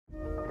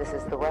This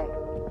is the way.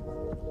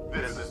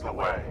 This is the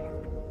way.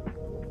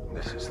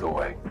 This is the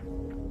way.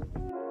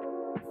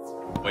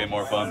 Way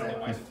more fun.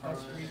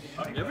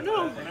 You never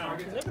know. You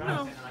never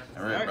know.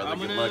 All right, brother,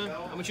 good luck.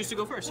 I'm gonna choose to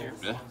go first here.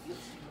 Yeah.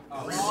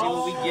 Let's see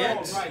what we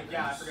get.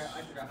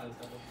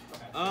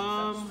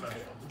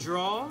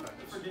 Draw.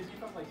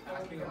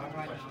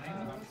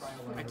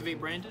 Activate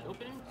branded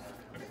opening.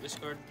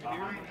 Discard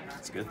here.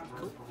 That's good.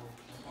 Cool.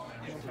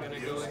 We're gonna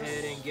go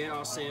ahead and get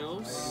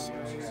ourselves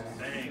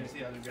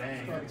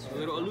a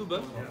little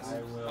Aluba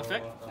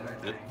effect.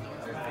 Good.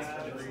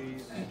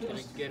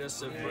 Gonna get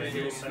us a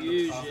branded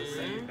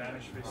fusion.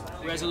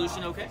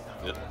 Resolution, okay.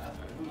 Yep.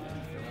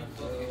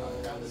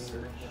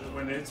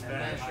 When it's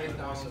bad, I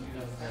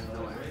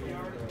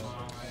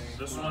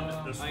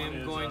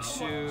am going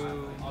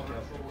to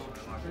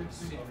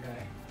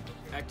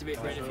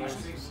activate branded fusion.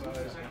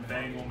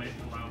 Bang will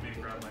allow me to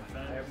grab my pen.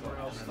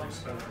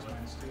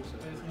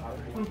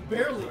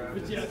 Barely,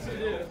 but yes,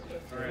 it is.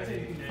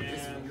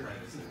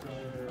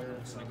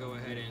 Just gonna go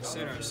ahead and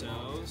set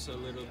ourselves a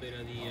little bit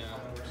of the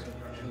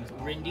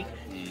Rindy.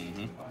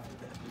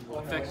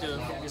 Effect of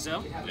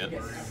Gazelle. Yep.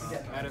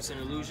 Add us an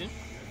illusion.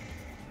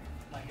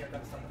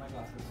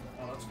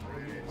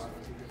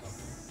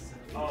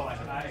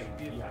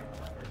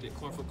 Get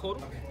Cornfield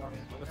Coatal.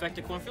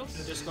 Effective Cornfield.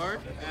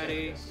 Discard. Add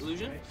a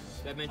illusion.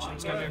 That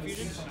mentions Chimera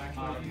Fusion.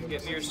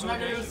 Get Mirror Sword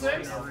Knight.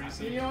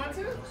 You want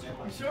to?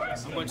 You sure?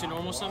 I'm going to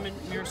normal summon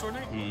Mirror Sword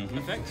Knight.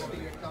 Effect.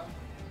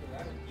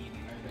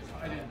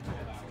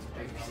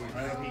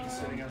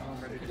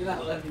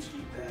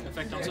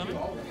 Effect on summon.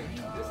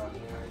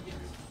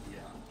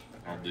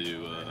 I'll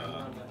do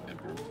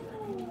Emperor.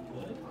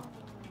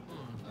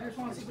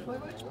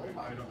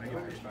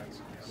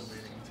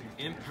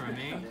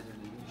 Imperm.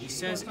 He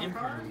says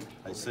Imperm.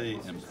 I say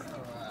Emperor.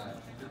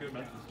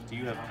 Do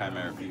you have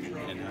Chimera Fusion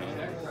in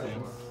hand?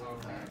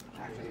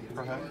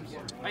 Perhaps?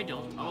 I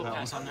don't. I will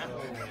pass on that.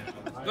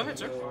 Go ahead,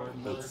 sir.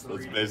 That's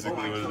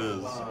basically what it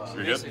is.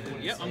 You're good?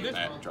 Yep, I'm good.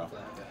 Alright, draw.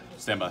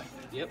 Stand by.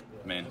 Yep.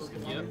 Main.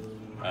 Yep.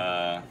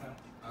 I'm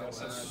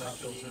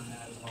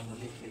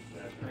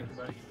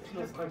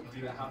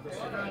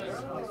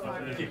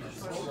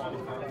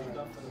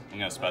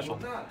gonna special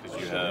because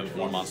you have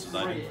more monsters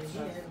than I do.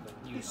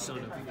 You son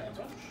of a...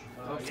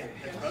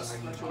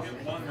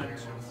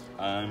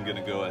 I'm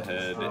gonna go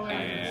ahead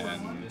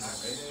and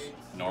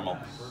normal.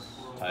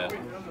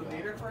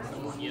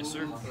 Yes,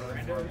 sir.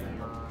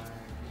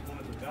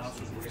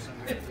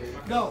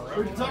 No,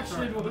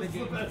 reduction was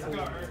the best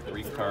card.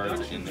 3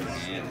 cards in the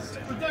hand.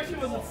 Reduction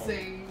was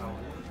insane.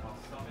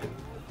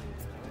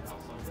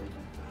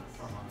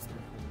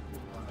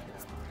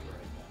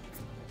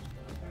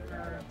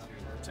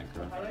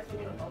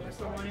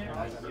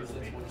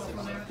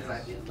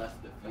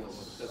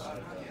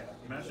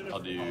 I'll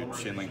do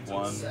Chainlink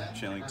 1,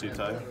 Chainlink 2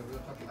 type.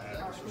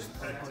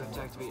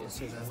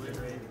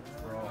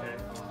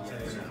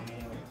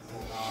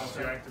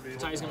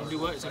 Ty's gonna do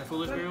what? Is that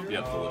Foolish Burial?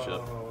 Yep, Foolish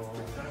up.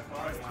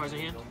 Cards in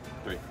hand?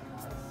 3.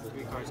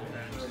 3 cards in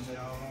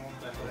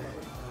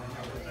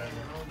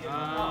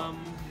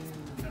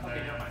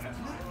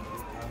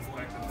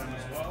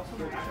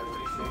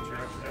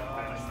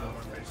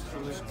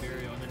Foolish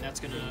Burial, and then that's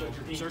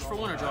gonna search for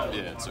one or draw one?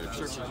 Yeah, it searches.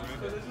 Searches, right?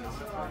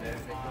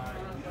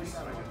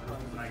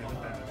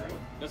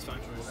 That's fine.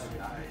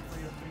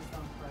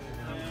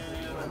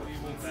 And we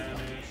will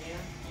vanish.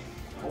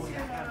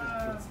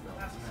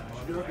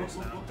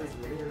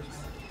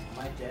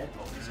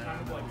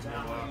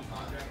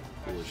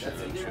 Foolish up,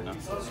 shouldn't I?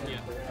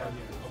 Yeah.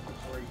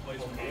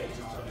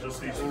 Just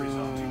these 3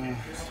 songs.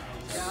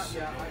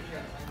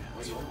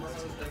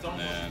 And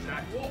then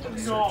No!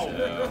 search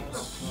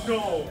out.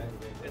 No!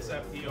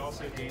 Except he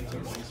also gains a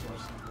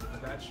resource.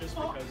 That's just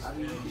because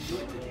in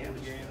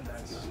the game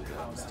that's...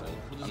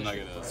 I'm not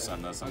gonna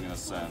send this, I'm gonna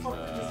send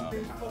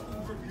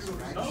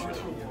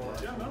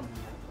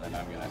then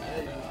I'm gonna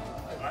add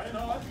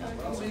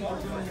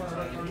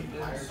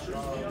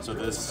so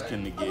this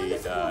can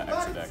negate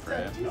extra deck,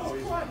 right?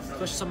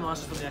 Push some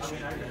monsters from the extra.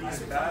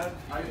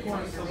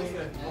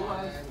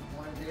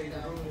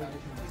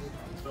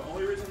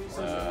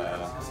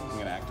 I'm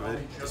gonna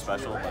activate the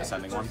special by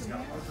sending one.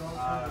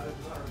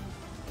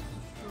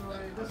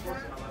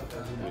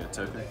 We get a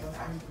token.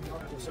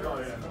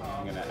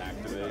 I'm gonna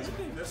activate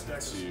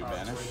to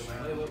vanish,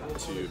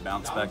 to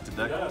bounce back to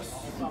deck.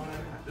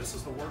 This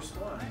is the worst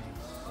one.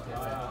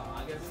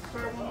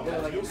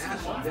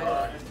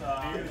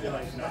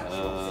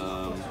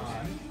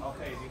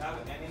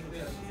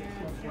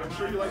 I'm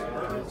sure you like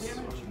birds.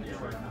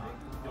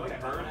 You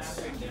like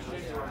birds?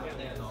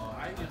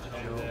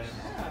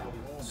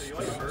 So you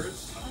like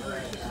birds?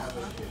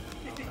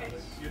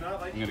 You're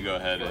not like... I'm gonna go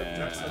ahead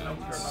and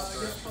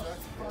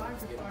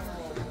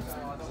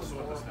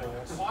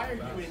Why are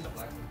you in the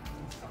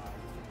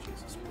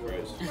Get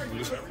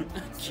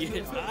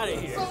out of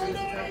here.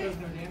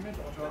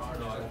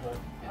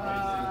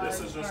 This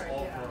is just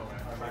all pro.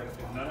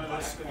 None of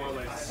this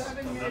correlates.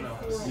 None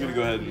of this. I'm gonna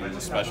go ahead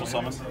and special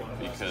summon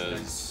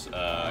because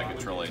I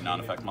control a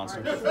non-effect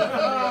monster.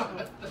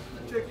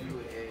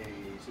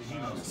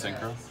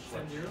 Synchro.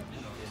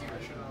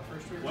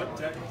 What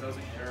deck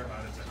doesn't care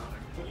about its economic?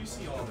 When you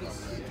see all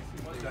this,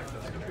 what deck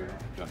doesn't care?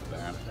 Got the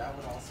Baron.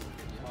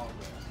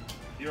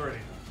 You already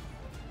know.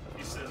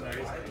 He's sitting there,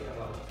 he's like,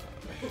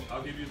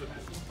 I'll give you the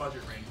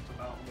budget range. It's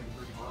about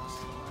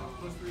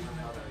 $30.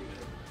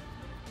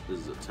 This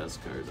is a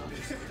test card.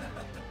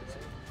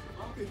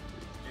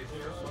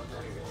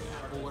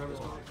 Whatever it's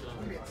called.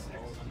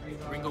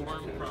 Ringo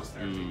Worm.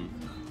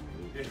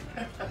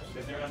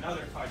 Is there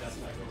another card that's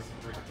like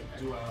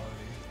duality?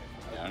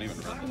 Yeah, I don't even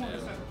remember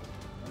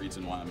the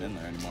reason why I'm in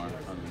there anymore. I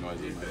don't even know why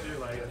he's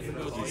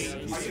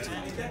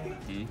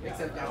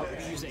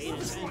Use the 8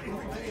 and 10.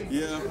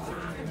 Yeah,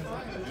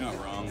 you're not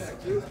wrong.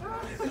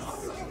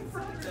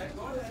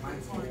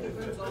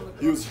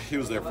 He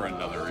was there for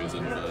another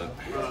reason, but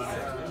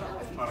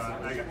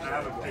I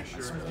have a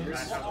picture.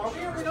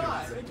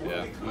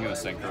 yeah, I'm gonna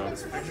synchro.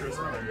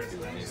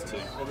 These two.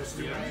 Oh, there's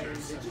two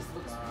pictures.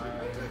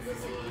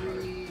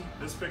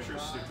 This picture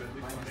is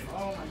stupidly funny.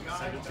 Oh my god.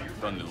 Send it to your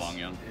Run the long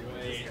young.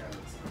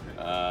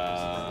 I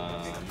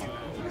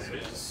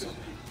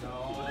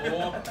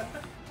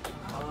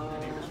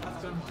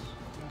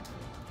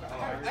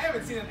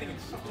haven't seen that thing in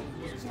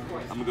years.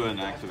 I'm gonna go ahead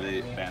and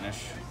activate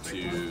Banish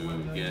to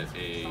get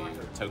a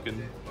token,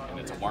 and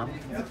it's a worm.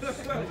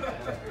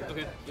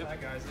 Okay. Yep.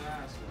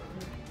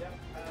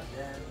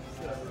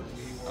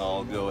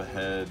 I'll go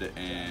ahead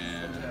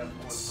and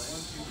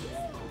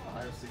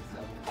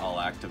I'll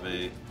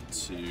activate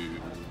to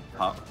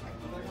pop.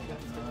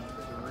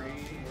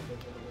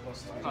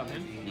 Pop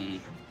in.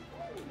 You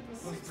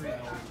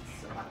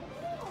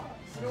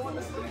know what?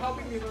 This is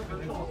helping me learn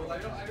virtual. I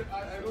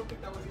don't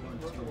think that was even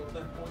virtual at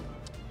that point.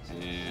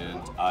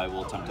 And I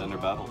will attempt to enter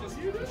battle.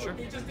 Sure.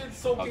 He just did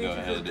so I'll go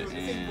ahead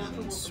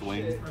and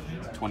swing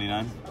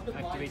 29.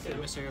 Activate the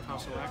Emissary of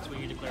House of Wax when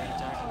you declare an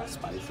attack.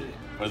 Spicy.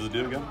 What does it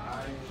do again?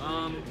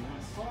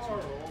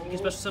 You can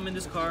special summon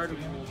this card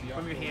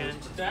from your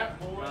hand.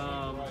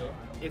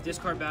 If this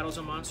card battles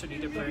a monster,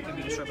 neither player can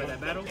be destroyed by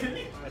that battle.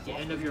 At the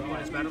end of your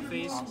opponent's battle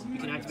phase, you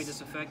can activate this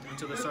effect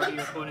until the start of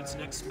your opponent's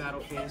next battle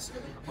phase.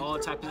 All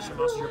attack position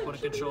monsters your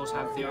opponent controls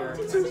have their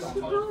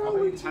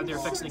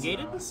effects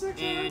negated,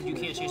 and you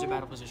can't change their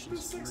battle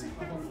positions.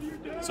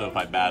 So if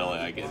I battle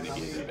it, I get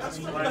negated,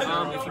 basically.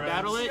 If you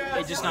battle it,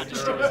 it's just not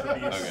destroyed.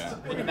 Okay.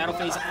 When the battle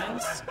phase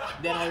ends,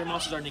 then all your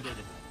monsters are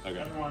negated.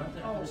 Okay.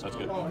 That's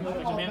good.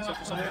 Command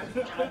special summon.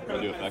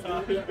 I'll do effect.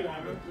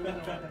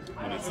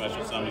 When I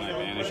special summon, I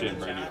banish it and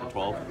burn it for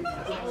 12.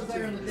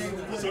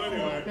 So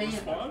anyway,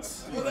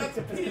 response? Well, that's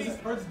a pity. This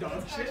card's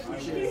dog shit. What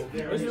do you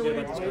feel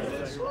about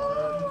this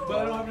card? But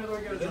I don't have another way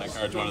to get it. That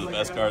card's one of the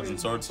best cards in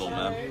Swordsoul,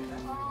 man.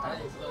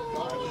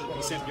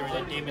 Except during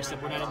that damage that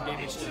we're not in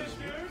damage to.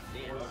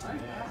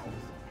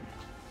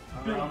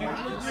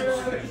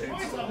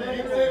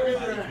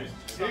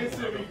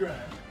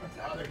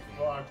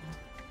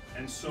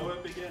 And so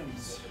it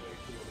begins.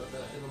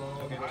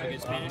 Okay, so it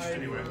gets banished.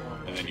 Anyway.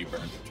 And then you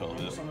burn for 12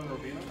 minutes. Go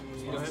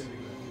ahead.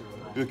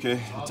 Okay,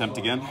 attempt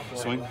again.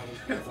 Swing.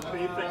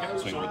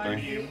 Swing for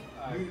 3.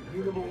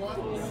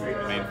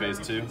 Main phase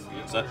 2.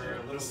 Set.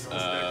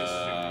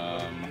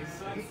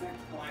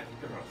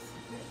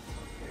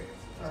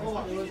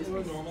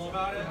 Normal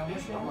about it.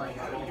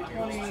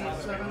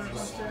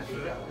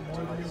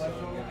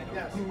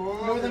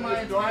 More than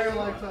my entire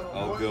lifetime.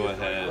 I'll go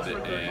ahead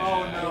and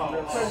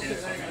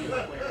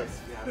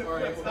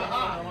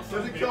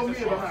Doesn't kill me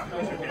about I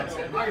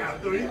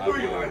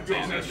will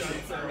banish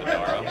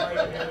Adara,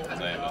 as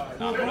I am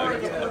not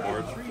productive to the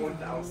board,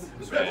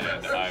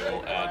 and I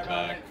will add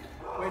back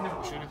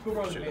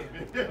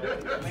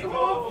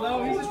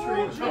No, he's a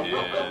tree.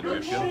 and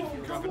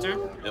Yugioh. Drop a turn.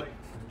 Yep.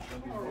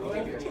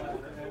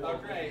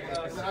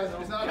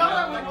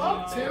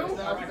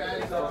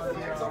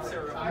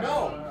 No.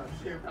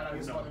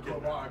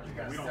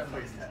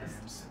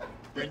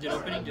 Branded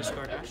opening,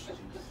 discard Ash.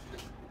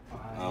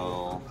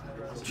 I'll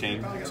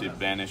chain to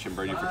banish and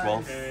burn you for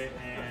 12.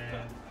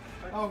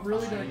 Oh,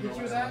 really? Did I get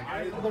you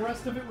that? Well, the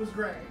rest of it was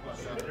gray.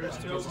 You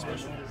just know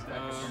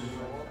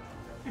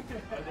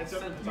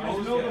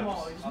them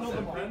all. You just know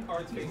them all.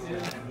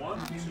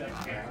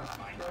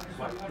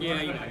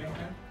 Yeah, you know.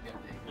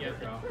 Yeah,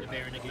 the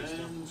Baron negates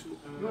them.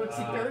 You want to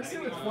see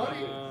Erickson? It's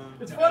funny.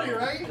 It's funny,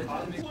 right?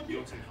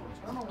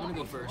 I'm gonna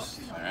go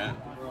first. Alright.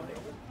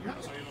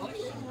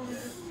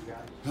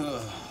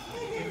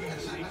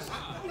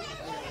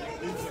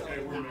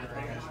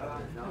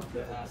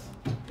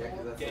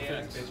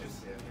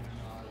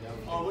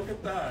 Oh, look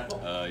at that.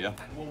 Yeah.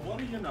 Well, what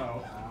do you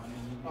know?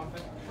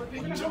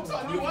 Jokes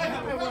on you, I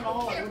haven't won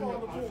all.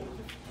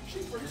 She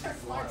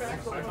protects my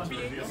back from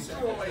being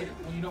destroyed.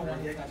 You don't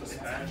want the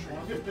Spanish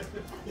one?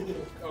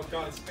 Oh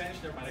god, it's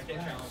Spanish, never mind, I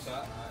can't challenge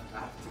that.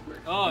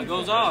 Oh, it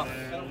goes off.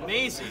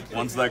 Amazing.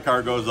 Once that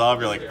card goes off,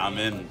 you're like, I'm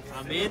in.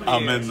 I'm in there.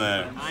 I'm in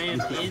there. I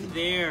am in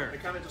there.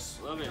 Kind of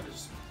just Love it.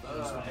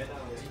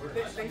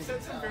 They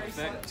said some very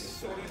Effect.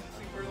 super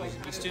like.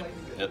 These two.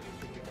 Yep.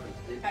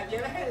 Have you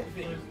ever had it?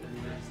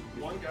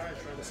 one guy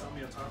tried to sell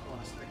me a taco on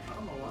a stick. I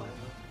don't know why.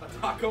 A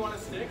taco on a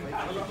stick?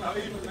 I don't know how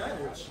you even that.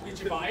 Did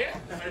you buy it?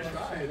 I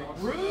tried.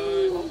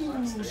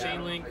 Rude!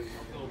 Chain link.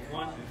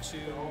 1, 2.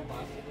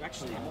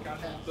 Actually,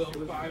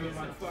 Boom, 5 in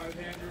my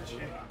 5-hander.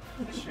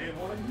 Chain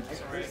 1.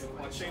 Sorry.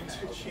 Chain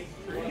 2, chain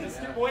 3.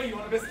 Biscuit boy, you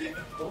want a biscuit?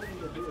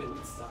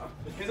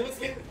 Here's a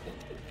biscuit.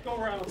 Go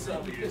around with some. Oh,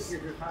 I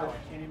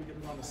can't even get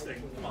them on the stick.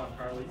 Come on,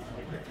 Carly.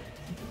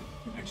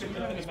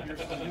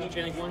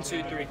 chain link 1,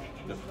 2, 3.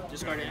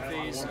 Discard end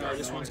phase.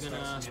 This one's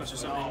gonna special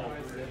summon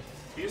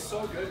He's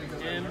so good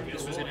because him.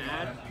 This one's gonna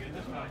add.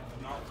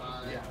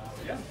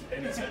 yeah.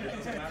 And it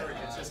doesn't matter.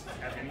 It's just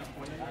at any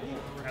point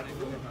at the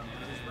room.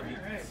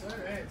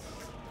 Alright.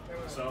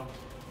 So,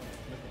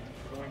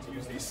 we're going to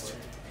use these two.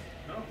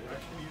 No, we're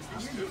actually use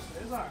these two.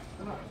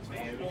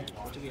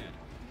 What do we add?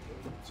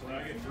 So now I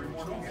get 3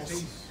 more normals.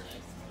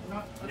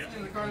 That's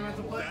the card I'm about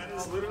to play. That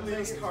is literally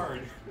this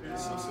card. It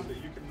is so simple.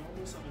 You can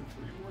normal summon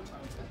 3 more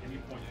times at any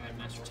point. I have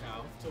Master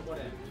Tau. To what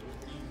end?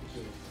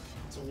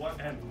 So what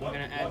end? I'm What?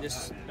 gonna add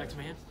this back to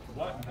my hand.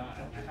 What? I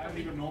haven't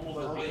even normal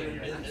the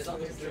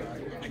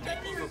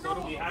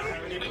yet. I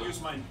haven't even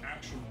used my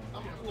actual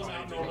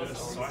normal.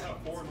 So I have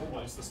 4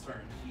 normals this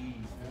turn.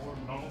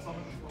 Normal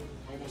summon?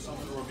 Normal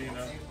summon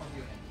Ravina.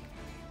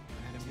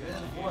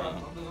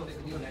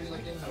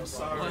 I'm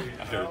sorry.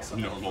 I heard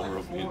normal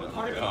Ravina.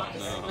 Oh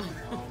no.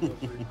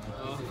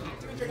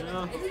 No.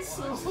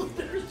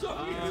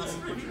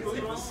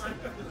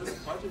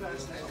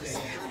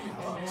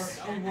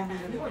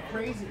 You are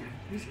crazy.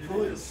 He's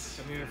good.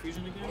 Chimera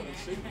fusion again.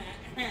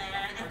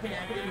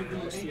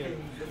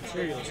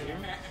 Materials here.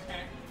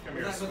 Come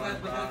here,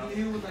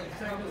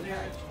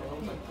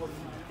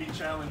 he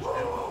challenged him.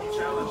 He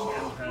challenged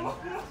him.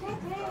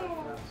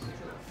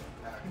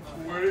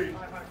 Wait.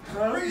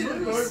 We're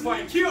going to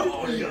fight Q!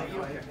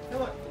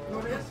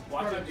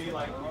 Watch it be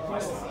like.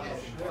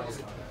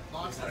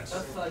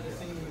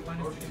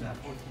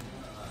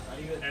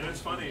 And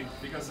it's funny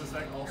because this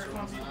deck also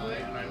runs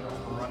play and I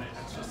don't run it.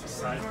 It's just a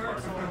side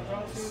card.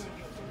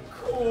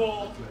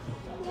 Cool!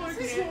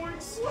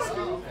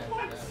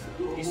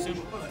 He's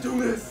soon. Do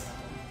this!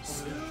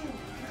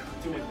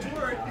 Do it.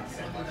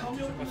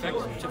 Effect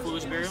to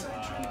Foolish Burial.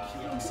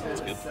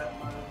 That's good.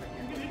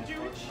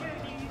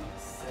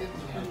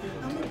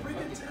 I'm gonna bring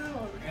it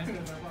down!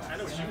 I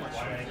know what you want,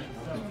 Shaggy.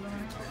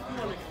 You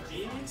want a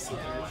convenience? You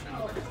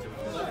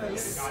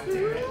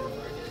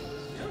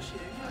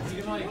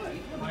get like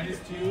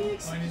 -2,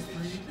 -3.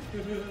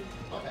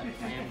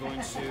 I am going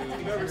I've to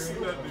never seen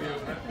that video.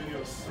 That video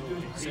is so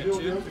set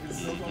 2.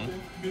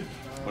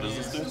 What does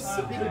this do?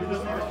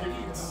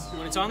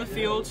 When it's on the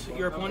field,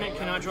 your opponent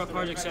cannot draw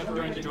cards except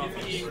during the draw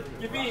phase.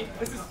 Give me!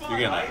 This is fun!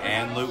 You're gonna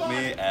hand loop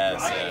me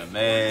as a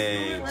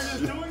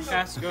mage.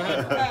 Pass, go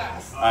ahead.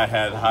 I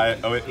had high.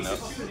 Oh wait, no.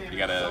 You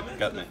gotta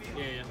gut me.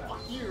 Yeah.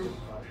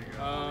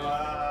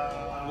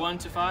 1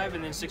 to 5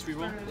 and then 6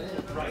 reroll.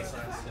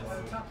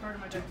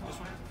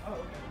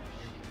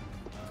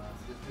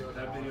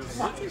 That video is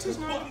This is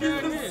not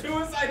Use bad the hit.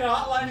 suicide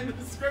hotline in the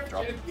description!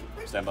 Drop.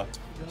 Stand by.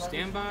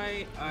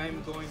 Standby,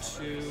 I'm going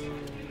to...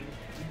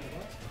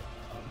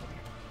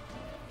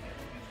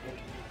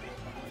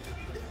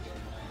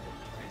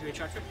 Activate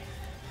Trap Trip.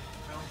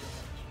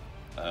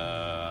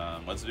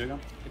 What's it do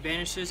again? It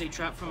banishes a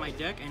trap from my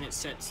deck and it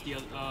sets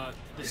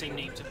the same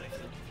name to my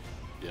field.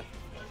 Yeah.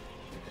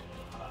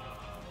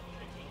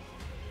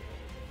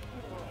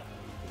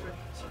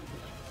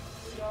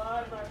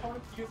 God, my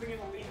opponent's using an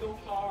illegal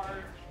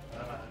card. I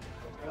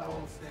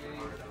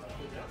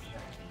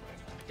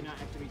cannot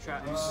activate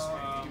traps.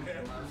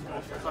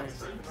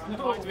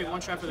 I'll activate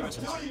 1 trap for the rest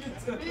of this.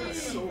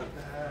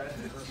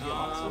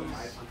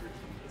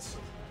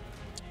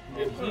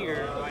 And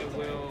here I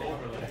will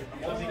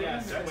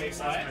That's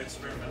my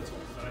experimental,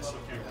 but I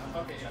still can't.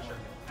 Okay, yeah, sure.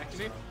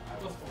 activate.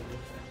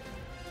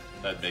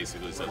 That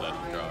basically said let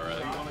him draw,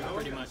 right?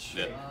 Pretty much.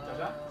 Yeah.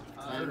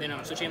 And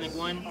then so chain link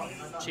 1,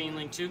 chain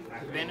link 2,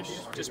 vanish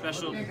to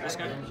special this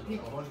guy.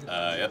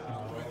 Yep.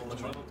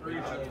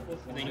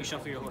 And then you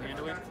shuffle your whole hand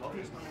away.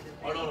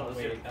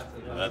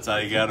 That's how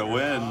you gotta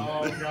win.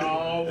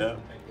 Yep.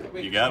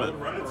 You got it.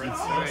 Right.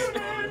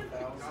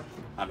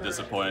 I'm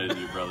disappointed in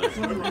you, brother.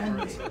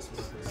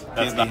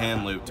 That's the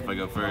hand looped if I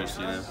go first,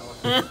 you know.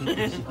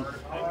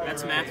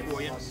 That's math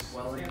for you.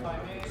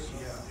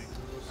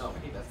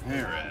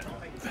 Alright.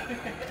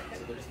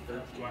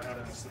 Do I have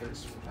any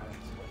sticks?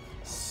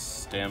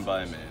 Stand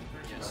by, man.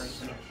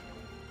 Yes.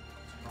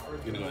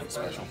 Gonna go ahead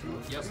special.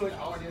 Yep.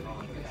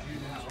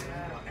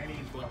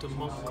 What a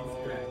monk.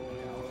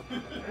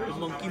 A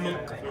monkey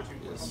monk.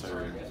 Yes,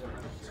 sir.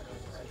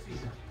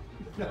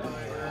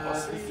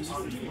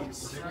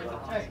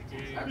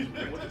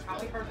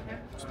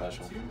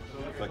 Special.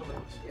 Click.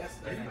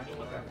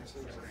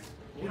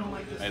 You don't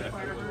like this Hey there.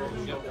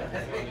 Yep.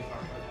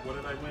 What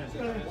did I win?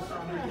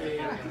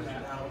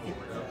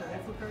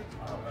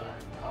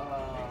 I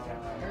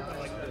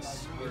like this.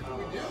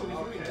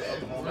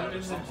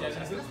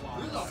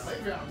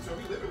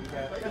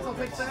 Guess I'll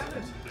take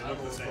 7. They look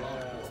the same.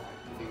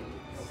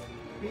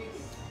 You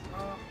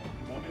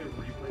want me to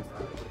replay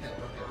that?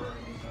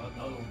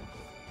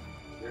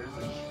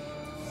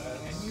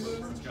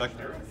 Back.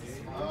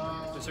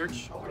 To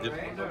search. Yep.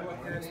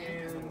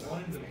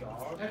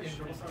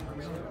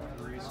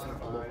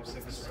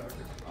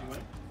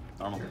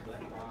 Normal.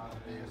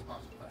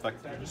 Back.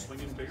 Just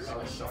swinging bigger.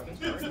 That's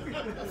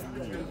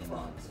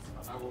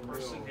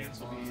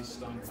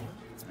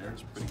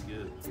pretty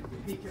good.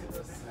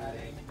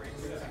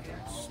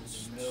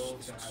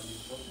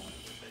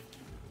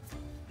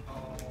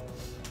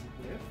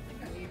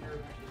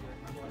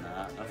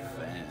 Not a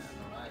fan.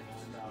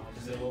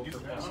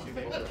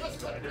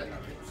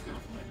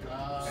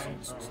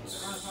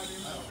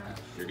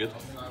 You're good?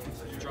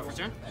 Draw for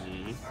turn.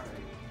 Mm-hmm.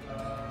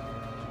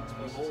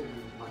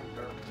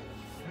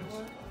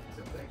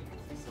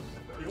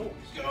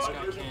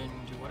 Scott can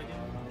do what again?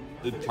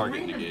 The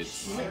target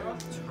negates.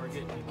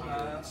 Target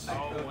negates.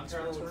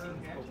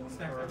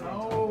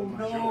 Oh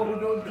no,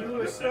 don't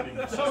do it.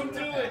 Don't do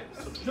it.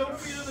 Don't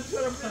feed him the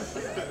tournament.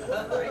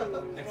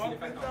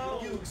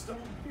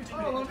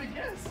 Oh, let me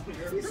guess.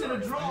 He should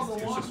have drawn the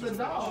walk the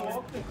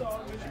dog.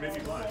 She made me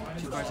blind.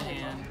 2 cards in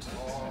hand.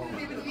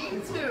 He didn't even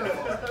need to.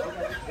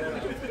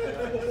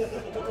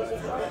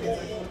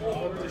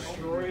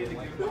 Destroy the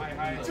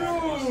high.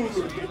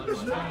 Dude!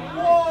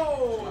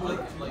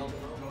 Whoa!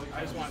 I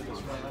just want this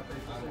one.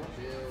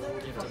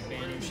 You have to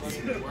banish the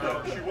No,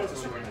 world. she was a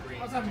swing.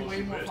 I was having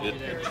way more fun. Good.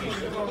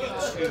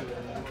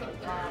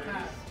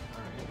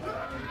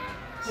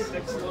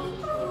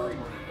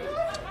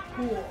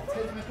 Cool.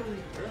 Take him at the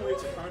lead. Apparently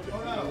it's a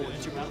content.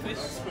 Enter battle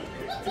phase.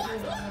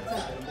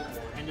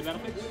 End the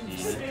battle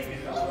phase.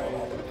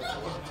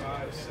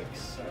 5, 6,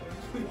 7.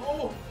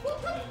 Oh!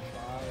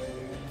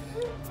 I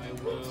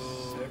will.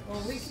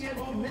 Oh, we can't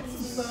commit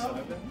some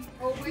stuff.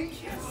 Oh, we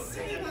can't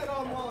say that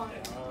online.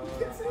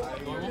 We can't say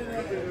that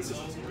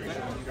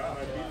online. God, I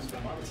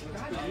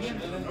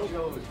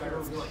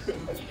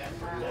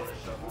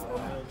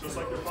just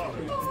like your father.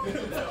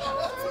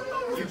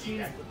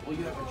 Eugene, well,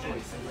 you have a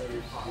choice.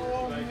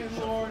 Oh, my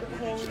lord.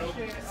 Holy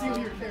shit. I see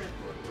what your character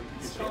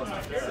is.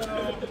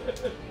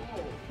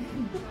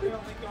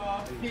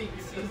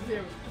 Pigs, is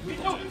there? We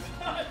don't.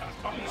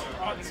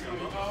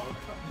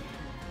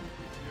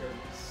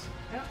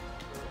 Yeah.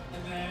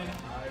 And then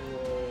I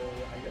will,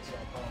 I guess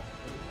I'll call.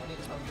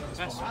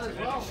 Might as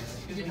well.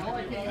 You know I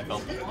can't.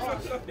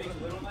 Big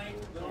little knight,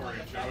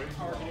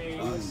 targeting.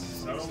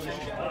 That almost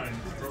mine.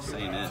 This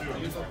ain't it.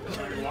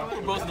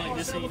 We're both like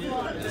this ain't it.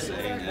 This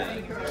ain't it. I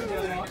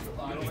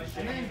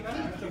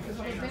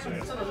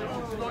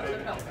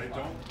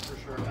don't for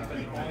sure have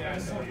any.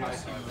 So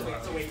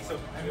wait, so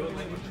I will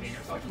like a chain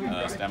or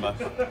something. Stand by.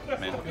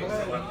 Man.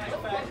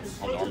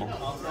 All normal.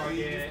 I'll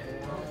target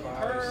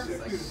her, and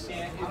is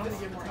gonna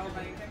get more health.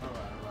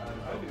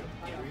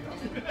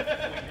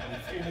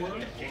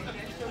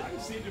 I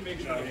just need to make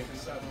sure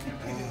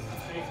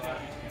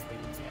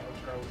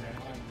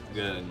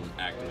Go ahead and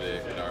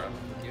activate Kadara.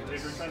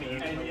 If you're trying to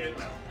use and it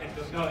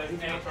does not, and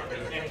it doesn't come.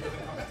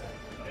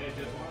 It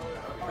just,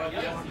 but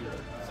yeah,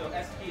 so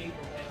SP and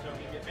don't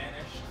get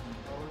banished.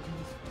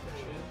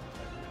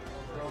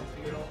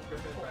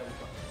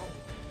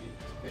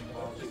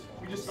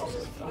 We just go.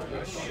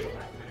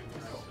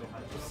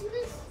 See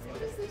this?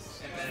 What is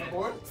this?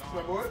 Board?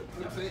 My board?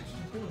 We played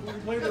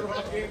the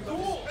wrong game.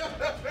 Cool.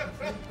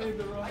 Played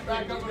the wrong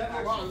Back up and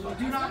move on.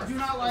 Do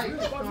not like.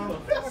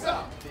 What's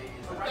up?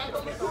 Back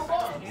up and move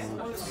on.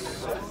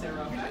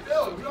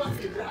 Bill, you don't have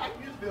to get back.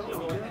 Bill. Do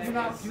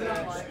not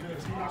like.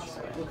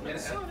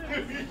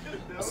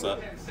 What's up?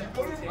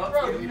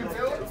 Bro, do you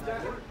Bill?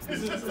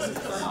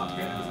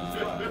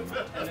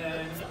 And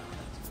then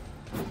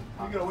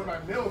I'm gonna win my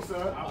mill,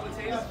 son.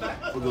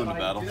 We'll go into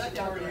battle.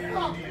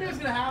 Oh, you knew it was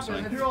gonna happen,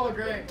 and you're all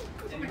great.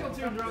 We go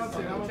 2 and draw 2.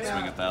 Swing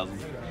 1,000.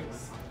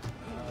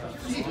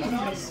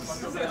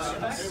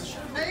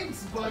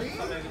 Thanks, buddy.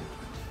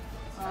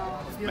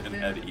 And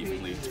head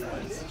evenly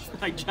twice.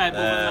 I jive both of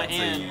my That's a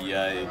hand.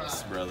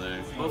 yikes,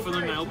 brother. Both of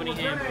them in my opening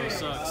hand, but it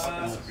sucks.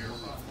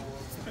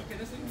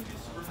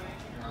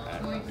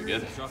 Alright, you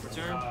good? Draw for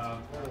turn.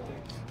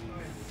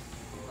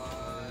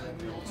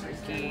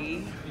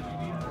 Okay.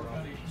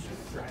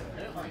 I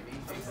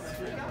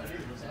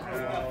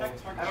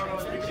don't know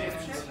what the game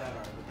is.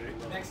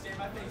 Next game,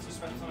 I think you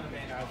spend some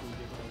advantage.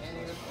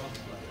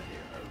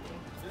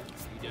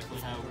 You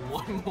definitely have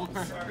one more to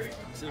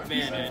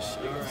vanish.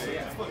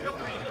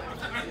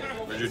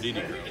 Where's your DD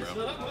group,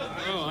 bro?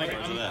 Oh, like,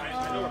 Where's that?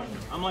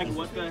 I'm like,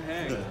 what the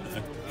heck? And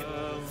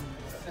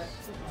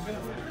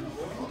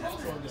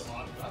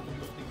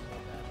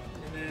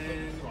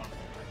then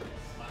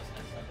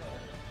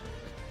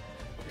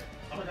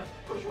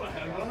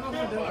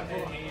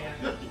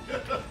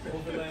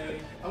overlay.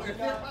 Okay,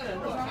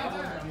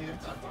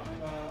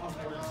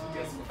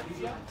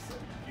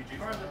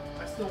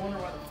 I still wonder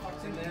why the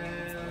fuck's in And there.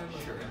 then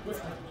Which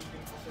one?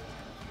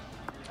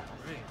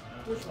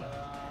 This one.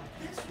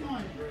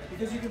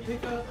 Because you can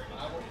pick up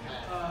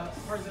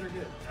cards that are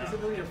good.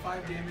 Specifically your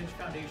 5 damage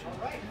foundation.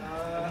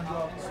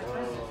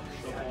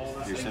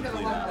 You're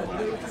simply not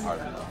hard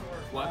enough.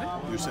 What?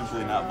 You're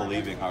simply not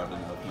believing hard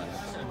enough, man.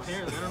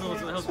 Apparently, I don't know what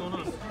the hell's going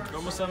on.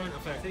 Normal summon,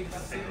 effect.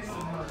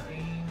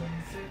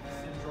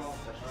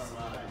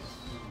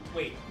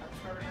 Wait.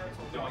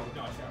 No.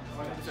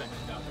 Effect.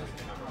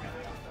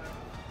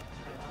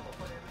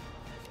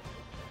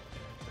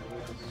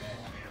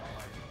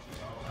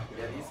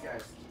 Yeah, these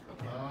guys.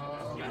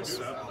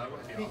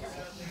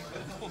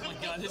 Oh my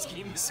god, this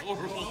game is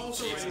horrible.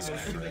 Jesus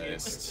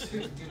Christ.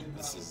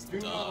 This is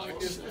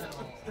dog shit.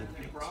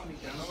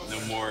 No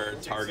more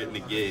target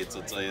negates,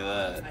 I'll tell you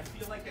that.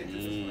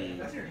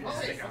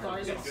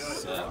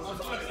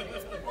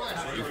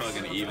 You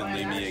fucking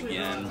evenly me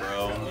again,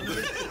 bro.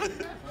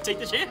 Take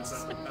the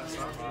chance.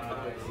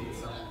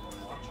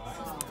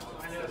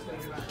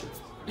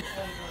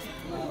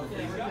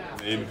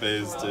 In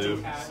phase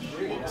 2.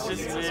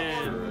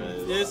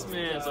 This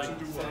man's like...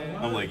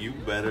 I'm like, you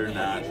better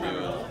not do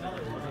it.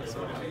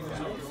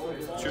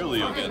 Surely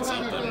you'll get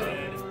something.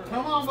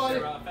 Come on,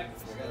 buddy.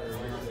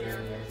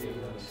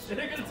 It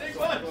ain't gonna take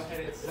much.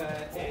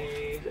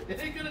 It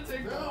ain't gonna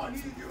take much. I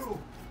need you.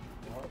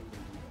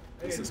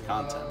 This is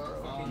content,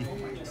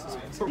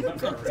 bro.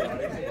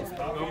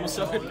 Normal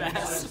summon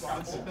fast.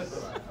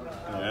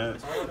 Yeah.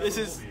 This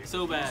is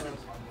so bad.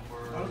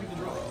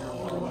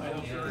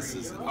 This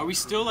is. Are we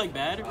still like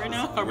bad right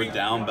now? Are we We're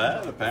down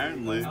bad,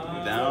 apparently.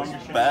 We're down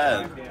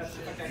bad.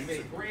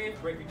 It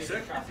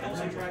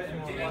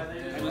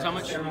was how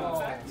much? 16.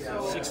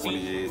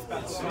 28.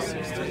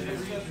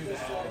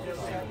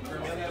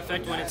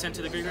 Effect when it's sent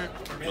to the graveyard.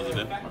 What's it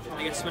do?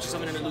 I get special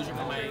summon an illusion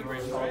from my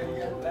graveyard.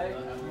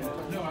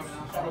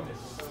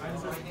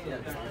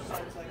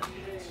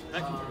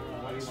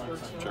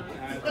 Sure.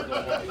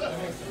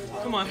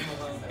 Come on.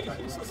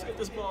 Let's get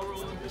this ball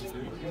rolling.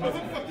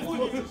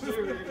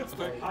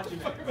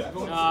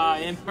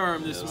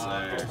 Imperm this Yes, one.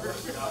 sir.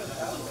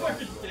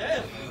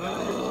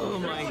 Oh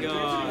my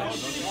gosh.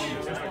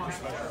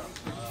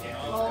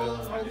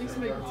 At least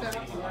make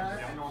attacks.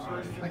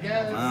 I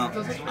guess.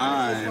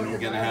 Well, I'm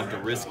gonna have to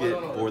risk it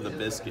or the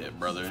biscuit,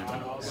 brother.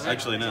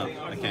 Actually, no,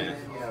 I can't.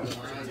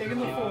 Taking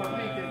the 4,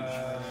 make it.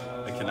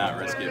 I cannot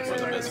risk it for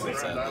the biscuit,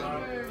 sadly.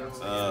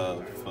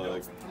 Oh,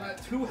 fuck. I'm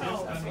at 2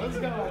 health. Let's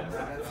go.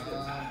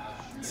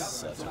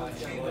 Such a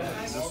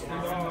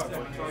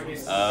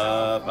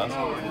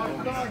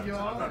Dog,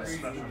 y'all.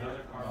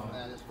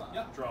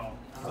 Draw.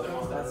 I'll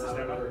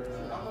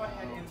go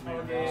ahead and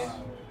target.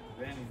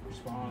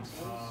 Response.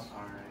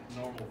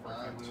 Normal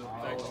perfect.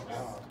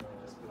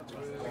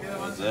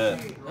 That's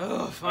it.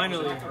 Oh,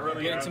 finally.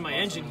 Getting to my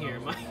engine here.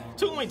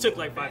 It only took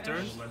like 5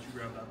 turns. Let you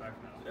grab that back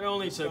now. It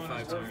only took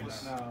 5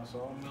 turns. Now, so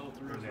I'll mill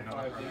through for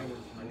 5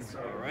 damage.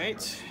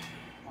 Alright.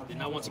 Did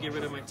not want to get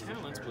rid of my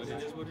talents, but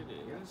it is what it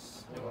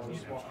is.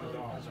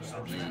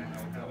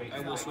 I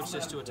will switch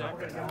this to attack.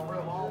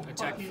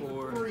 Attack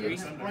for 3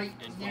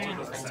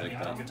 and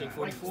 15. Take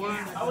 44.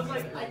 I was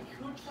like, I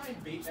could try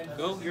and bait and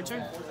Go, your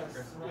turn.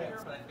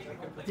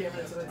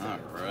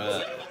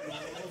 Alright.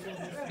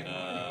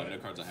 No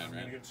cards on hand,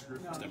 right?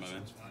 Stay my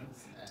man.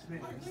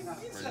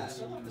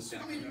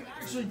 Assuming you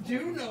actually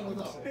do know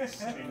those.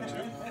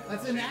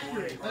 That's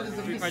inaccurate. That is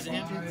a 3 cards in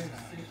hand.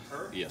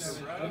 Yes.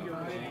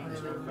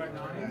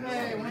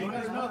 Hey, when you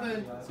got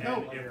nothing. No.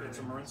 If it's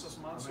a Marincus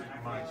monster,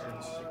 my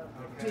turns.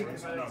 No,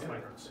 it's my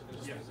turns.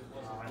 Yes.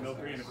 I mill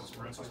 3, and if it's a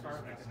Marincus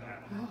card, I can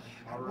add.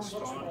 I'll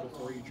respond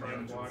before you try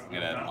to block. I'm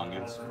gonna add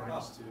Mongoose.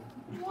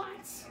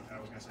 What? I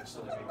was gonna say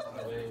still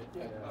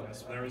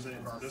so there is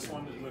this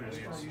one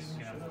literally is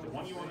the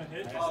one you want to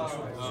hit is this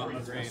one.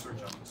 You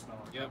search up the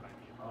spell. Yep.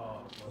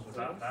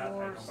 Without that, I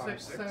 4, come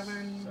 6,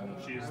 7.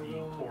 She is the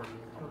core.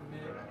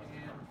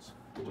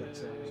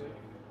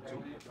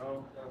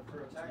 Go.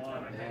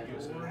 1, I can't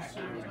use it. 2, I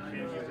can't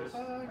use it.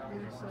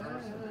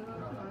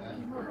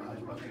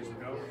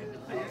 Go.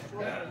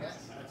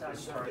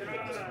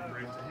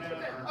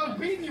 I'm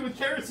beating you with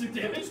Karasu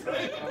damage.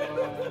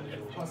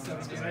 Plus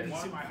 7 because I didn't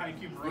see my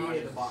Haikyuu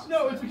Mirage.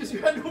 No, it's because you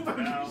had no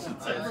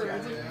foundations ever. I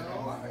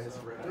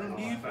don't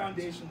need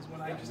foundations when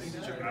I just need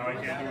to check. Now I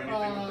can't do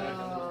anything with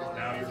that.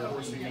 Now you're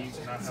forcing me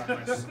to not have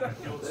my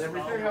skills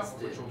spell,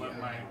 which will let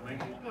my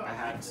link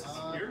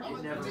here.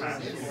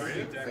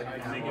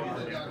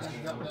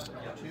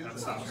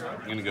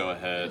 I'm gonna go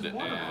ahead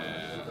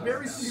and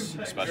Very few.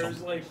 special.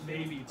 There's like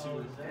maybe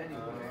 2.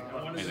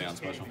 Anything on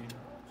special?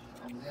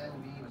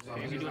 What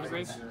are you doing the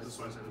grave?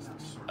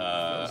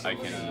 I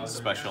can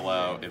special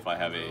out if I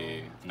have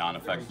a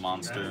non-effect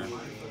monster,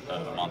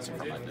 monster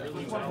from my deck.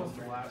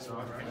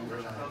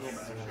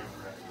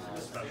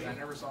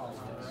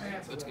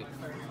 That's good.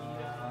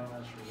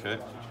 Okay.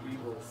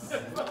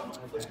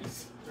 It's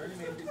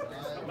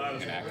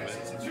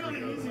really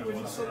easy when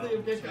you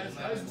suddenly get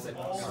guys and say,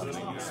 oh,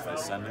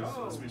 Ascending. I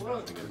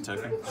get a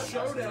token.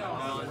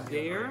 showdown.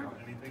 There.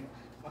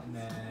 And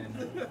then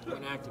we're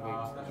gonna activate.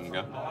 You can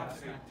go.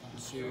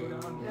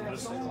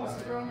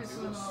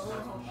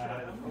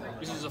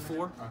 This is a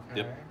 4.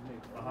 Yep.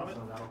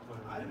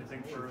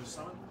 Anything for a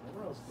summon?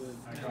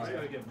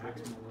 gotta get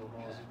maximum roll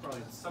balls.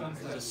 Probably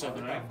This is a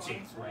 7, right?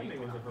 You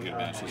gotta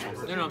banish this one.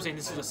 No, I'm saying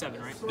this is a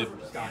 7, right? Yep.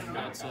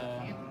 That's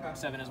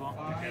 7 as well.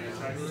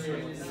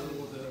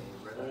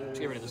 Let's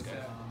get rid of this guy.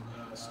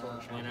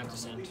 And I have to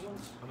send.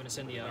 I'm gonna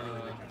send the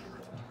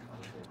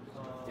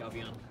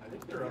Albion.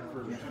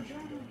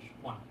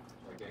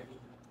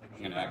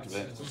 I'm gonna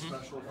activate.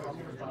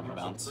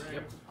 Bounce.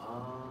 Yep.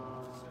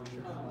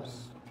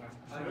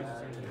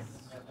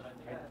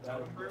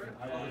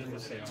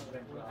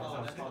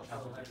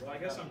 I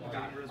guess I'm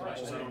getting rid as much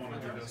as I don't want to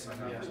do this.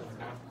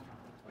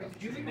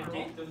 Do you think the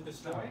gate doesn't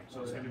destroy?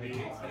 So it's going to be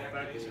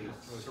effective.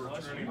 So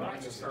returning back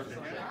to start the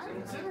game.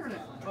 I'm considering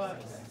it,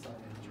 but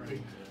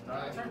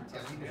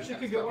shit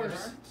could get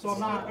worse. So I'm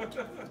not.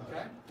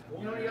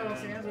 You know, yellow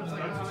sands. It's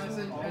like, oh, this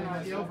isn't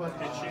ideal, but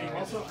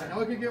also I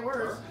know it could get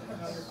worse.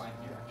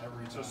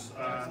 Just to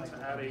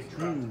add a trap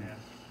hand.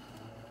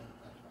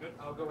 Good.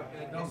 I'll go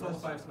ahead and also add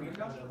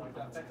trap to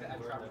protect the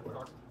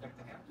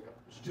hand.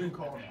 Do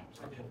call me.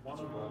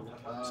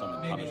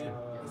 Summon punishment.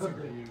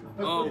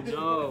 Oh no!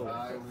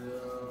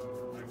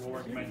 We'll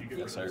recommend you get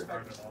Yes, sir.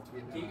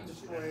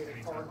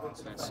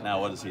 Destroy Now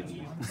what does he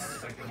do?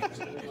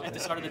 At the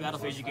start of the battle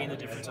phase, you gain the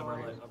difference of our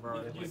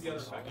his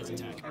attack.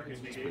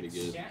 It's pretty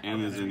good.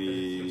 And isn't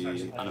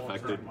he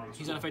unaffected?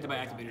 He's unaffected by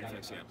activated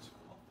effects, yeah.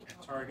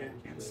 Target,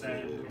 can't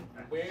send.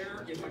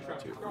 Where is my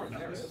trap card?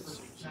 There it is.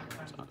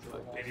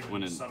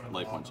 When in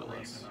life points or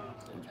less.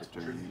 Once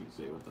return, you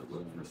say with that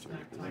living return.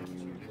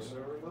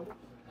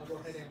 I'll go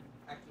ahead and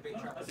activate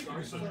trap I think card.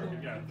 you're so true.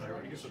 Yeah,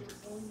 you're so true.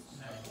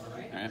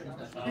 Alright.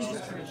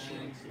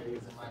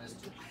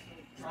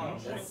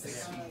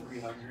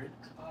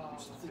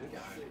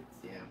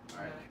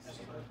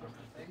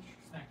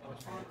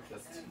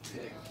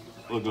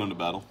 We'll go into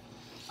battle.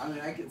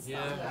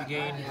 Yeah, you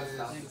gain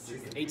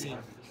 18.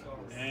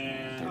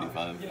 And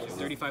 35.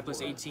 35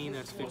 plus 18,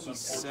 that's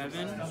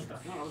 57.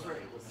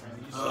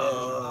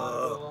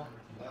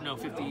 No,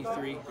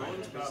 53.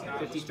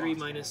 53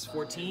 minus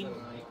 14.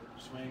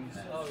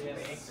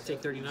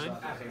 Take 39.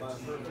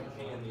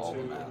 All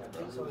the math.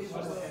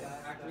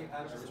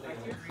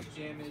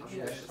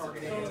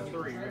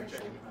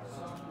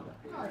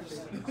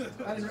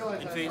 I didn't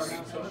realize In that. face.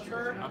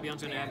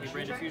 Albion's gonna add me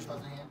brand infusion.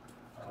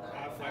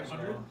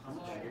 500.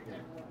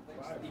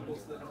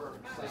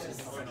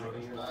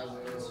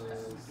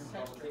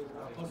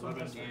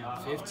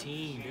 Damn,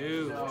 15,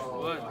 dude.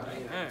 What the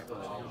heck?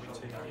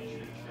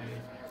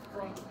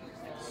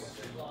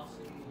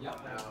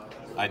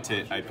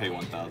 I pay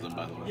 1,000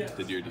 by the way.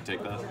 Did you already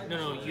take that?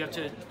 No, you have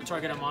to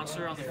target a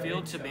monster on the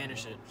field to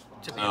banish it.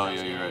 Oh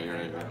yeah, you're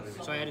right.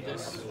 So I added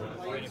this.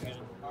 Brand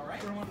infusion.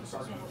 Alright,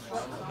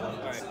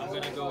 I'm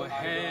gonna go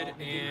ahead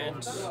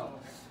and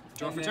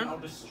draw for turn. I'll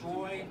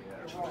destroy.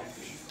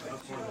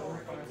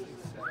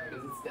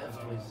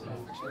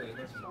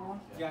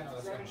 Yeah, no,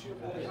 that's gonna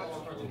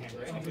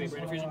Activate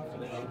brand infusion.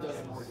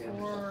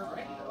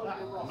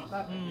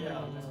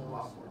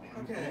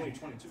 Only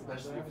 22.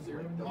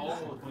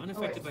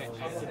 Unaffected by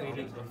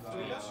activated.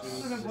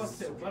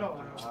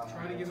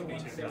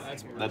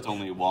 That's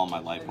only while my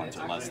life points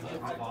are less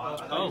though.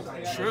 Oh,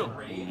 true.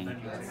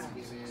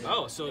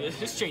 Oh, so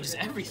this changes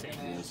everything.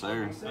 Yes,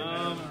 sir.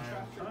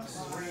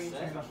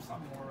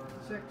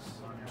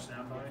 On your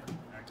standby,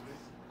 activate.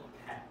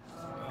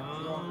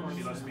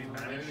 He lets me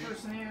vanish.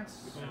 First enhance.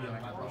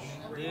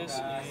 This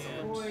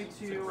and Boy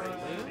to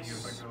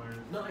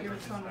give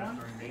it stun one.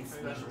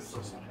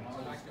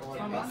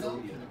 Stun one.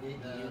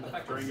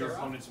 During your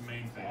opponent's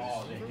main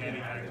phase, you can't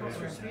activate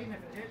your Speed, and if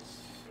it hits,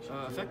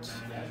 effect.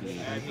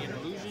 Add me an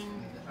illusion.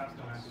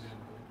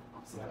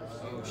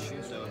 Oh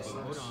shoot!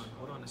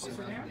 Hold on a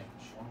second.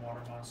 one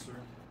water monster.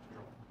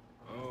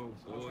 Oh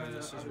boy,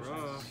 this is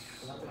rough.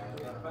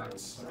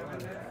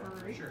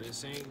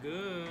 This ain't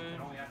good.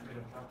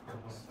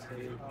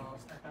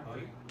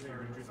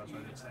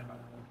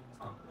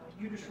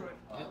 you destroy it.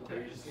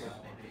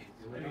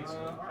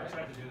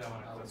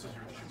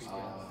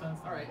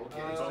 Alright.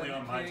 It's only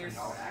on my turn.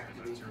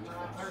 That's your turn.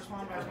 I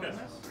respond by doing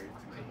this.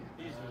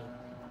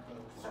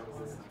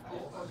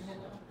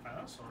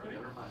 Pass already.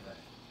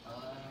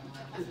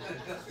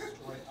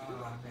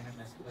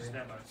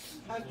 Stand by.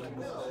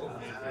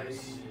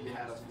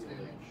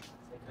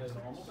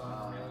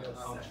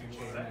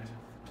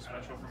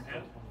 Special from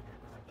hand.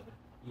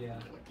 Yeah.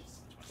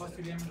 Plus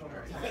 2 damage.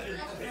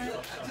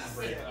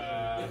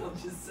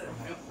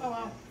 Oh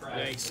wow.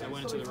 Yikes! I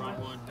went into the wrong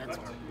one. That's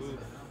oof.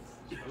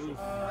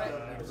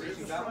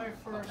 Destroy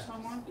for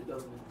someone.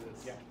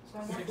 Yeah.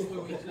 Someone.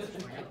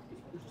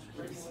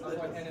 I'll go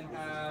ahead and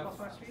have. Plus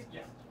 5 speed.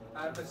 Yeah.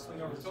 Add the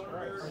swing over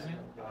silver.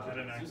 I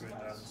didn't activate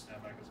that as a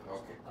stand back as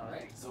well.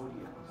 Alright.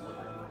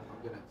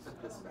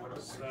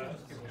 What's that?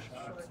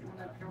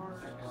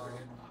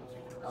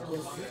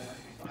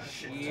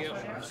 Yep.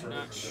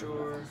 Not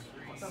sure.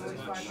 Double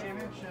 5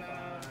 damage.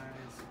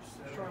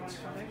 Destroy one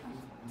foundation.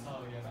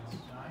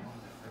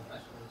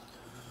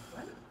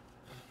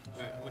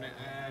 Alright, I'm gonna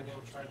add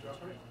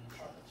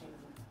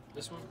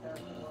this one.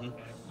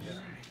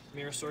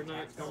 Mirror Sword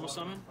Knight, normal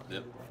summon.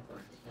 Yep.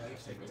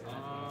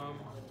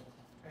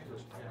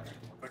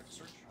 Back to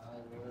search.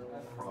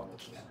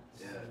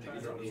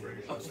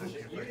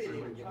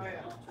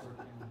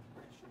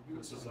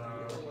 This is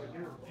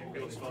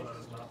Yu-Gi-Oh spell that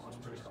is not much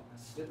pretty.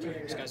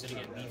 This guy's gonna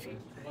get beefy.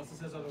 Unless it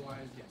says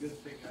otherwise, yes.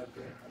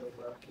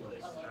 Activate.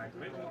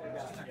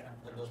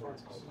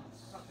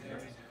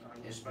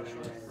 I'm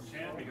special for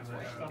can because I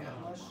have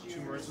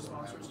 2 Marissa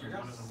sponsors.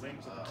 One is a link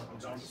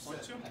down to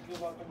point 2.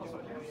 After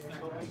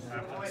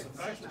this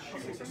effect, she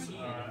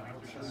will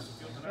after she leaves the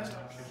field the next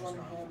time, she's just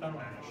gonna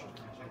vanish.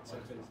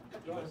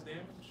 Does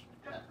damage?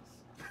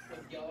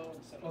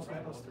 Plus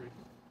 1, plus 3.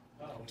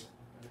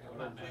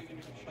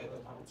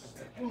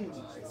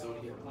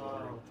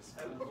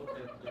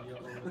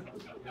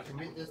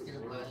 Commit this to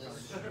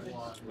minus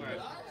 1.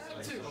 Alright.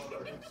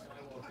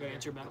 Go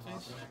answer your battle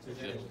phase.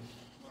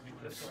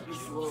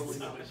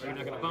 You're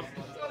not gonna bump.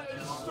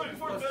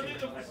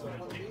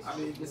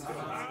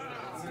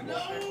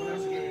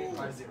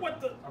 What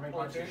the?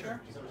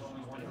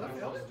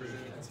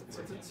 It's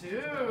a 2.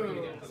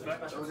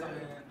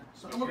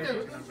 I'm okay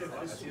with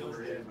this.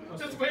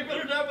 Just way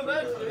better job of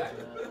that shit.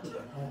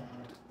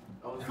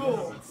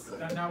 Cool.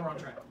 Now we're on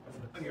track.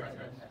 Okay, right.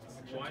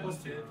 1,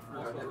 2,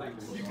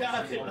 4. You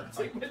got it.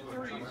 Take my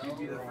 3. You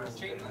do the first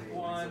chain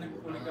 1,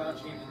 when you got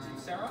chain 2,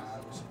 Sarah.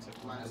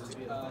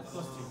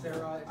 Plus 2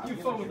 Sarah. You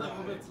phone with that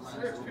movement.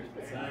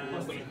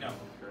 Wait, no.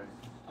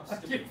 I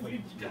can't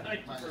believe you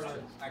died for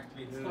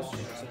Activate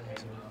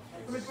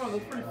I mean, come on,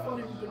 that's pretty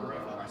funny.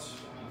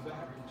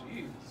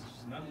 Jeez,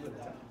 none of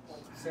that.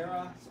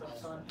 Sarah,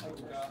 stepson,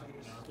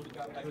 who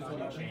got back on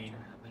your chain.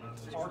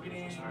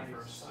 Targeting.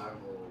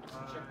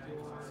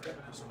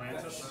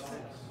 Atlantis.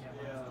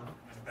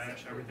 And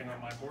banish everything on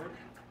my board.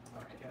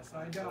 Guess I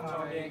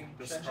died.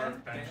 This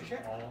card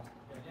banishes all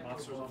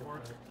monsters on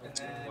board.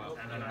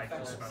 And then I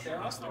can special.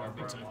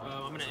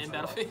 I'm gonna end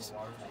battle phase.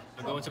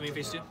 I'll go into main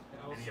phase 2.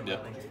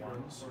 Yep. Anything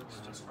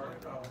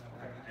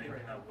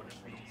that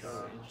wouldn't be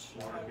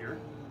water here.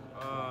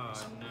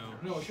 No.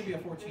 No, it should be a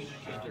 14.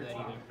 I can't do that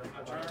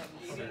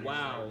either.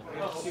 Wow.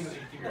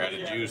 You're out of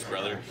juice,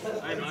 brother.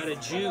 I'm out of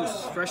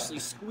juice, freshly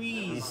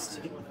squeezed.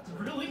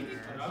 Really?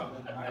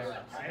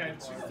 I had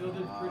 2. Still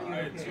did pretty I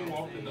had 2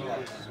 off the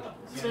nose.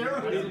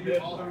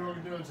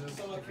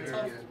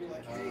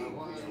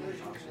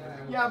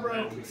 Yeah,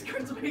 bro. This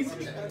card's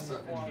amazing.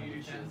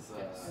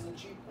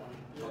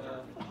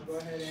 Go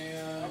ahead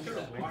and...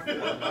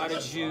 Out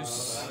of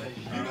juice.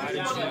 Out of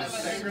juice.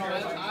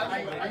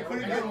 I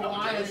couldn't get a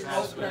line of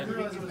smoke, but I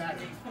realized it was that.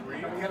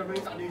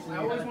 I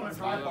always want to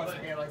try about it.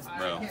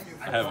 Bro,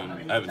 I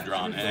haven't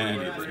drawn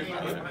anything.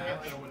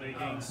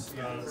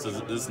 So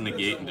this is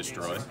negate and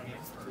destroy.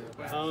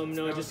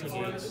 No, it just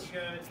negates.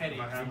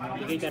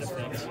 Negate that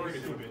effect.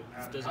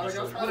 Doesn't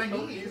destroy. What I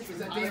need is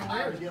that damn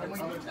rare. The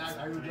only attack I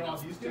would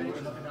draw used to it,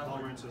 and nothing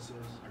else.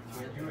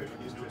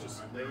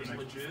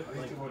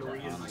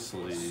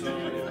 Honestly.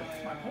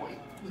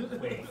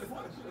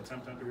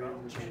 Attempt under battle.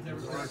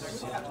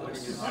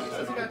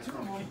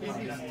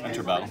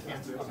 Enter battle.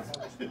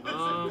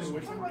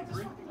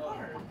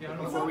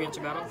 Before we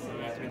enter battle,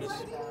 we activate this.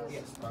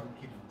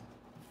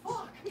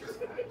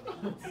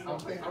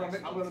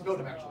 I'm going to build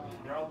him actually.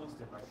 They're all loose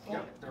different.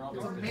 Yep, they're all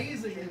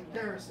amazing in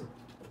comparison.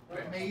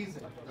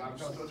 Amazing. I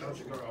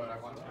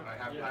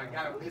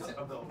got a list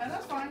of those. And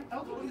that's fine. I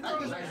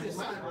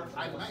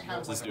might have.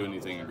 Does this do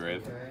anything in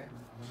grave?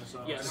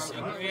 Yes,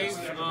 engrave.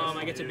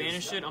 I get to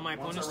banish it on my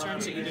opponent's turn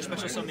to either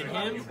special summon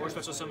him or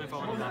special summon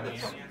following the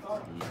banish.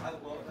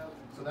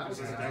 So that was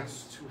his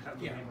That's too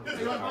heavy. I'm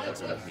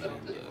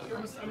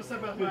gonna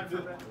step outside for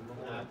a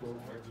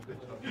bit.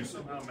 You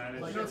somehow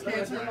managed It's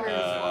a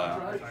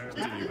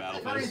new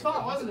battle Funny phase.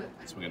 thought, wasn't it?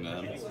 Swing into him.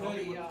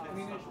 I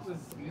mean, it was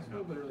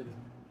useful, but it really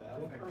didn't.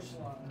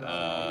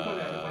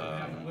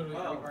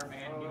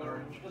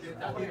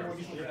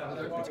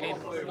 Okay,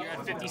 you're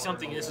at 50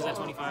 something. This is at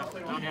 25. I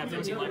don't have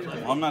 15 life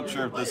left. Well, I'm not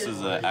sure if this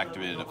is an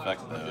activated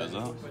effect though, is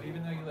it?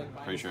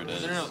 Pretty sure it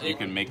is. No, You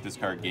can make this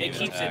card gain It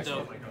keeps attack. it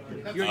though.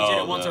 You already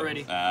did it once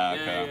already.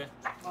 Okay.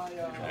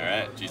 Yeah.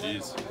 Alright,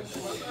 GG's.